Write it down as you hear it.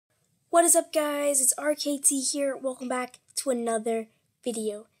What is up, guys? It's RKT here. Welcome back to another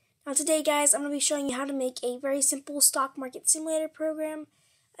video. Now today, guys, I'm going to be showing you how to make a very simple stock market simulator program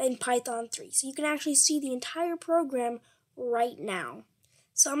in Python 3. So you can actually see the entire program right now.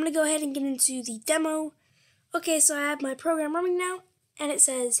 So I'm going to go ahead and get into the demo. Okay, so I have my program running now, and it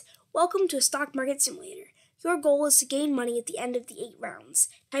says, "Welcome to a stock market simulator. Your goal is to gain money at the end of the 8 rounds.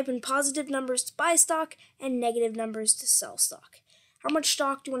 Type in positive numbers to buy stock and negative numbers to sell stock. How much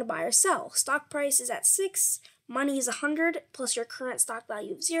stock do you want to buy or sell? Stock price is at 6, money is 100, plus your current stock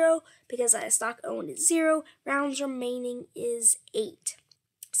value of 0, because stock owned is 0, rounds remaining is 8.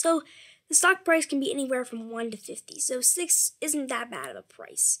 So the stock price can be anywhere from 1 to 50, so 6 isn't that bad of a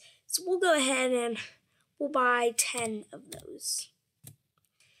price. So we'll go ahead and we'll buy 10 of those.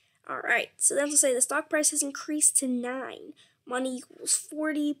 Alright, so then we'll say the stock price has increased to 9. Money equals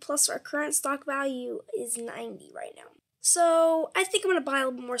 40, plus our current stock value is 90 right now. So I think I'm going to buy a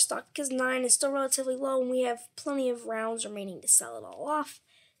little bit more stock because 9 is still relatively low and we have plenty of rounds remaining to sell it all off.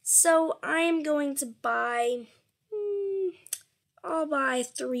 So I am going to buy, I'll buy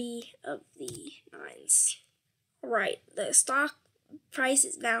 3 of the 9s. Alright, the stock price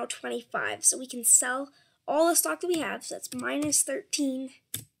is now 25, so we can sell all the stock that we have, so that's minus 13.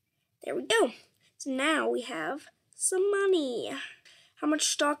 There we go. So now we have some money. How much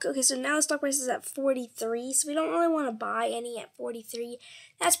stock? Okay, so now the stock price is at 43, so we don't really want to buy any at 43.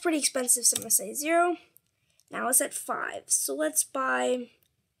 That's pretty expensive, so I'm going to say 0. Now it's at 5, so let's buy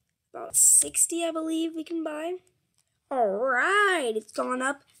about 60, I believe we can buy. Alright, it's gone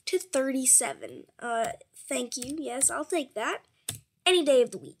up to 37. Thank you. Yes, I'll take that. Any day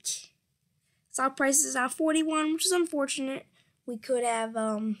of the week. Stock price is now 41, which is unfortunate. We could have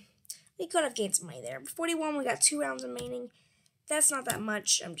gained some money there. But 41, we got 2 rounds remaining. That's not that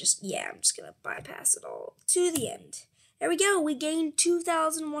much. I'm just gonna bypass it all to the end. There we go. We gained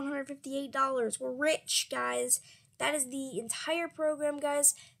 $2,158. We're rich, guys. That is the entire program,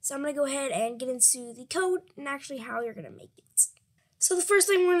 guys. So I'm gonna go ahead and get into the code and actually how you're gonna make it. So the first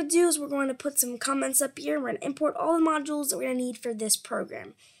thing we're gonna do is we're going to put some comments up here. We're gonna import all the modules that we're gonna need for this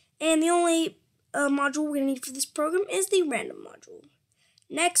program. And the only module we're gonna need for this program is the random module.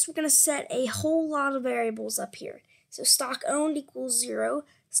 Next, we're gonna set a whole lot of variables up here. So stock owned equals 0,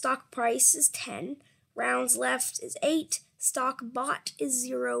 stock price is 10, rounds left is 8, stock bought is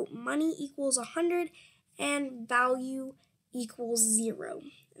 0, money equals 100, and value equals 0.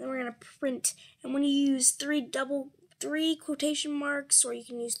 And then we're going to print, and when you use 3 quotation marks, or you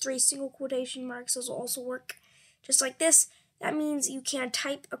can use 3 single quotation marks, those will also work just like this. That means you can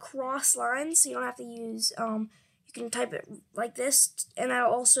type across lines, so you don't have to use, you can type it like this, and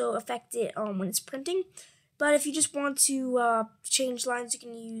that'll also affect it when it's printing. But if you just want to change lines, you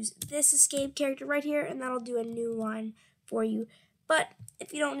can use this escape character right here, and that'll do a new line for you. But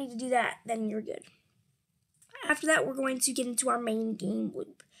if you don't need to do that, then you're good. After that, we're going to get into our main game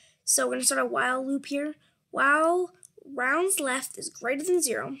loop. So we're going to start a while loop here. While rounds left is greater than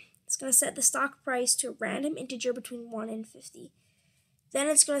 0, it's going to set the stock price to a random integer between 1 and 50. Then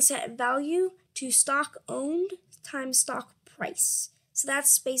it's going to set value to stock owned times stock price. So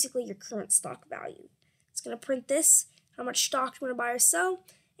that's basically your current stock value. It's going to print this, how much stock you want to buy or sell,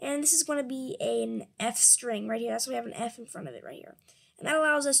 and this is going to be an F string right here. That's why we have an F in front of it right here. And that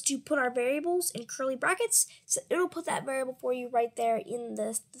allows us to put our variables in curly brackets, so it'll put that variable for you right there in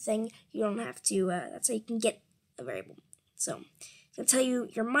the thing. You don't have to, that's how you can get a variable. So it's going to tell you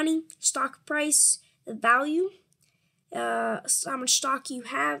your money, stock price, the value, how much stock you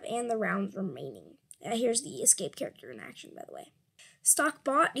have, and the rounds remaining. Here's the escape character in action, by the way. Stock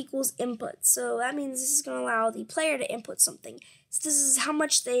bought equals input, so that means this is going to allow the player to input something. So this is how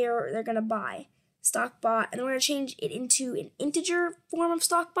much they're going to buy. Stock bought, and we're going to change it into an integer form of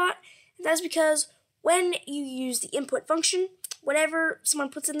stock bought. And that's because when you use the input function, whatever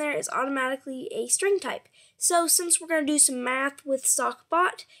someone puts in there is automatically a string type. So since we're going to do some math with stock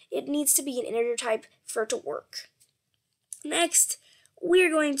bought, it needs to be an integer type for it to work. Next, we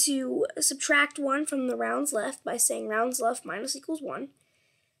are going to subtract 1 from the rounds left by saying rounds left minus equals 1.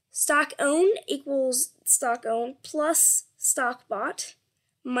 Stock owned equals stock owned plus stock bought.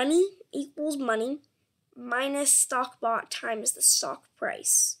 Money equals money minus stock bought times the stock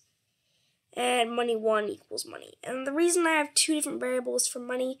price. And money 1 equals money. And the reason I have 2 different variables for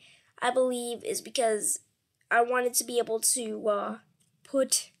money, I believe, is because I wanted to be able to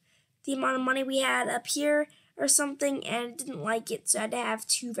put the amount of money we had up here or something, and didn't like it, so I had to have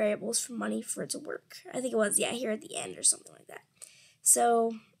 2 variables for money for it to work. I think it was, here at the end or something like that.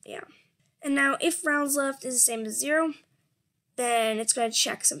 So, yeah. And now, if rounds left is the same as 0, then it's going to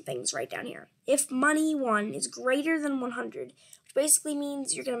check some things right down here. If money 1 is greater than 100, which which basically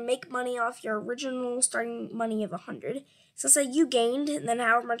means you're going to make money off your original starting money of 100. So say you gained, and then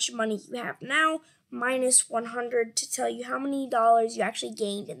however much money you have now, minus 100 to tell you how many dollars you actually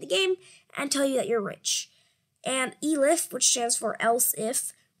gained in the game, and tell you that you're rich. And ELIF, which stands for else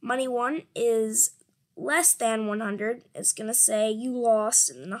if, money 1 is less than 100. It's going to say you lost,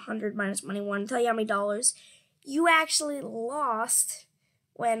 and then 100 minus money 1, tell you how many dollars you actually lost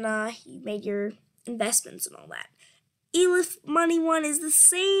when you made your investments and all that. ELIF money 1 is the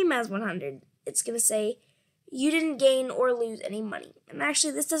same as 100. It's going to say you didn't gain or lose any money. And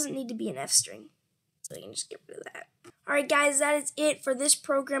actually, this doesn't need to be an F string, so you can just get rid of that. Alright guys, that is it for this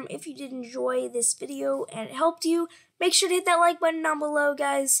program. If you did enjoy this video and it helped you, make sure to hit that like button down below,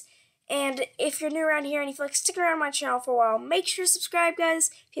 guys. And if you're new around here and you feel like sticking around my channel for a while, make sure to subscribe, guys.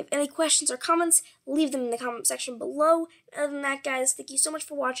 If you have any questions or comments, leave them in the comment section below. Other than that, guys, thank you so much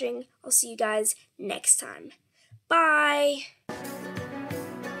for watching. I'll see you guys next time. Bye!